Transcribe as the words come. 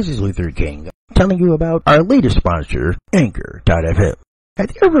This is Luther King telling you about our latest sponsor, Anchor.fm.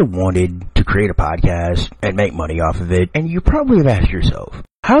 Have you ever wanted to create a podcast and make money off of it? And you probably have asked yourself,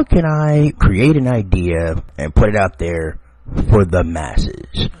 how can I create an idea and put it out there for the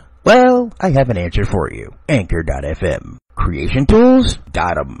masses? Well, I have an answer for you. Anchor.fm. Creation tools?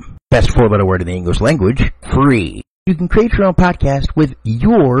 Got 'em. Best 4-letter word in the English language, free. You can create your own podcast with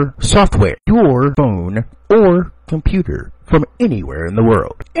your software, your phone, or computer from anywhere in the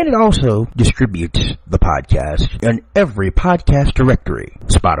world. And it also distributes the podcast in every podcast directory,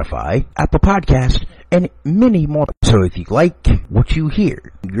 Spotify, Apple Podcast, and many more. So if you like what you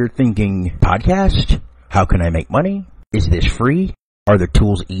hear, you're thinking, podcast? How can I make money? Is this free? Are the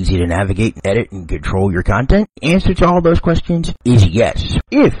tools easy to navigate, edit, and control your content? The answer to all those questions is yes.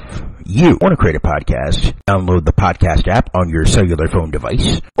 If you want to create a podcast, download the podcast app on your cellular phone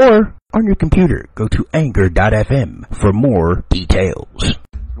device or on your computer. Go to Anchor.fm for more details.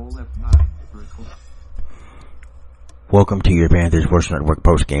 Welcome to your Panthers Sports Network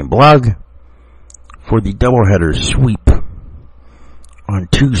post-game blog for the doubleheader sweep on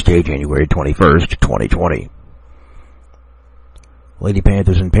Tuesday, January 21st, 2020. Lady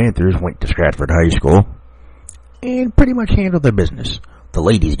Panthers and Panthers went to Stratford High School and pretty much handled their business. The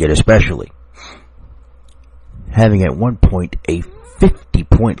ladies did especially, having at one point a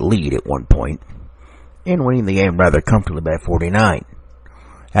 50-point lead at one point and winning the game rather comfortably by 49.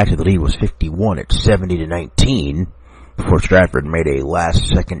 Actually, the lead was 51 at 70-19 before Stratford made a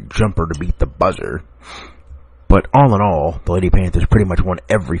last-second jumper to beat the buzzer. But all in all, the Lady Panthers pretty much won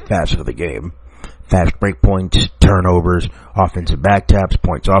every facet of the game. Fast break points, turnovers, offensive back taps,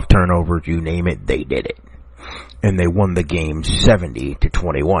 points off turnovers, you name it, they did it. And they won the game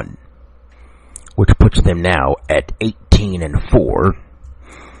 70-21, which puts them now at 18-4,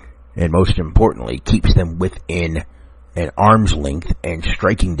 and most importantly, keeps them within an arm's length and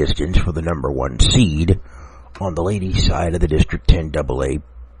striking distance for the number 1 seed on the ladies' side of the District 10 AA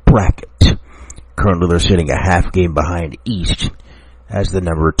bracket. Currently, they're sitting a half game behind East as the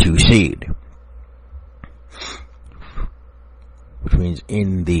number 2 seed. Which means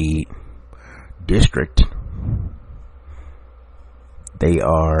in the district, they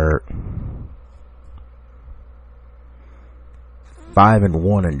are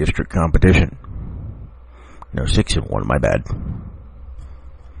 5-1 in district competition. No, 6-1, my bad.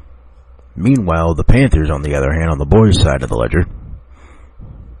 Meanwhile, the Panthers, on the other hand, on the boys' side of the ledger,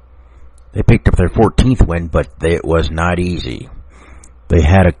 they picked up their 14th win, but it was not easy. They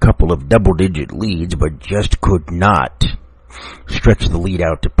had a couple of double-digit leads, but just could not stretch the lead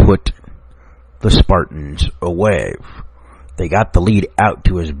out to put the Spartans away. They got the lead out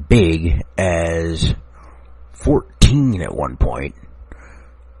to as big as 14 at one point,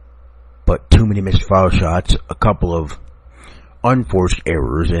 but too many missed foul shots, a couple of unforced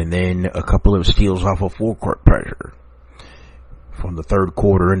errors, and then a couple of steals off of full court pressure from the third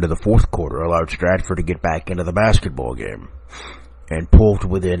quarter into the fourth quarter allowed Stratford to get back into the basketball game and pulled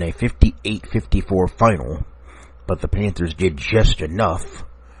within a 58-54 final. But the Panthers did just enough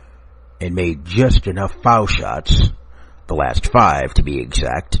and made just enough foul shots, the last 5 to be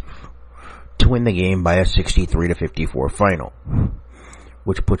exact, to win the game by a 63-54 final,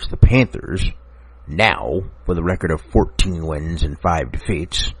 which puts the Panthers now with a record of 14 wins and 5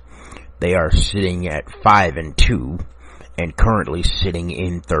 defeats. They are sitting at 5-2 and currently sitting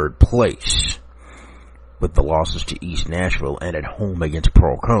in 3rd place with the losses to East Nashville and at home against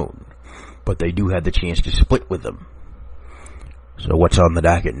Pearl Cone. But they do have the chance to split with them. So what's on the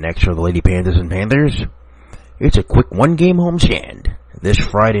docket next for the Lady Panthers and Panthers? It's a quick 1-game homestand this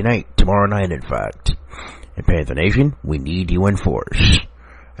Friday night, tomorrow night in fact. And Panther Nation, we need you in force,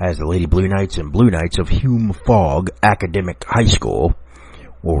 as the Lady Blue Knights and Blue Knights of Hume Fogg Academic High School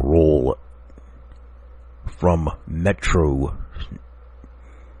will roll from Metro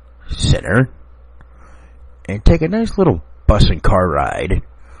Center and take a nice little bus and car ride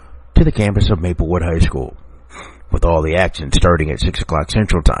to the campus of Maplewood High School, with all the action starting at 6 o'clock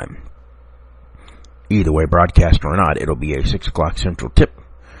Central Time. Either way, broadcast or not, it'll be a 6 o'clock Central tip,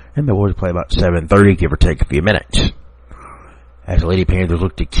 and the boys play about 7:30, give or take a few minutes. As the Lady Panthers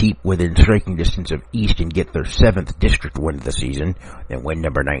look to keep within striking distance of East and get their 7th district win of the season, and win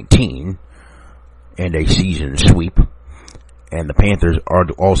number 19, and a season sweep. And the Panthers are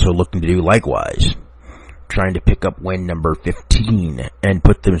also looking to do likewise, trying to pick up win number 15 and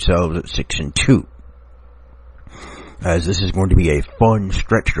put themselves at 6-2. As this is going to be a fun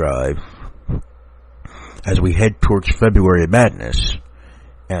stretch drive as we head towards February Madness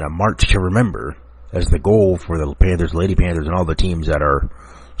and a March to remember, as the goal for the Panthers, Lady Panthers, and all the teams that are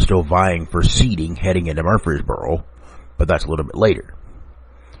still vying for seeding heading into Murfreesboro, but that's a little bit later.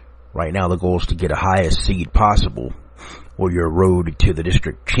 Right now the goal is to get a highest seed possible, or your road to the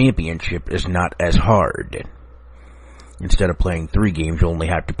district championship is not as hard. Instead of playing 3 games, you only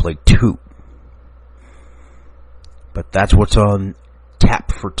have to play 2. But that's what's on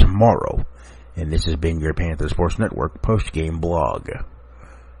tap for tomorrow. And this has been your Panther Sports Network post-game blog.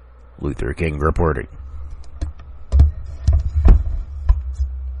 Luther King reporting.